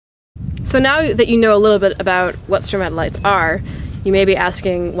So now that you know a little bit about what stromatolites are, you may be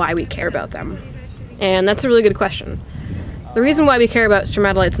asking why we care about them. And that's a really good question. The reason why we care about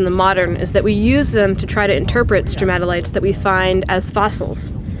stromatolites in the modern is that we use them to try to interpret stromatolites that we find as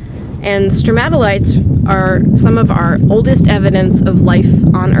fossils. And stromatolites are some of our oldest evidence of life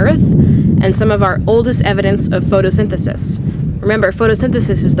on Earth and some of our oldest evidence of photosynthesis. Remember,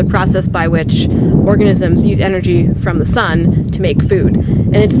 photosynthesis is the process by which organisms use energy from the sun to make food.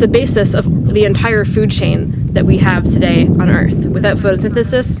 And it's the basis of the entire food chain that we have today on Earth. Without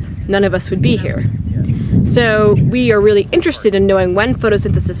photosynthesis, none of us would be here. So we are really interested in knowing when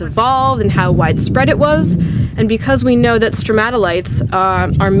photosynthesis evolved and how widespread it was. And because we know that stromatolites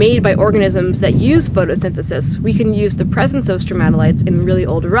are made by organisms that use photosynthesis, we can use the presence of stromatolites in really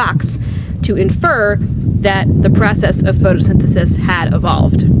old rocks to infer that the process of photosynthesis had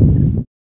evolved.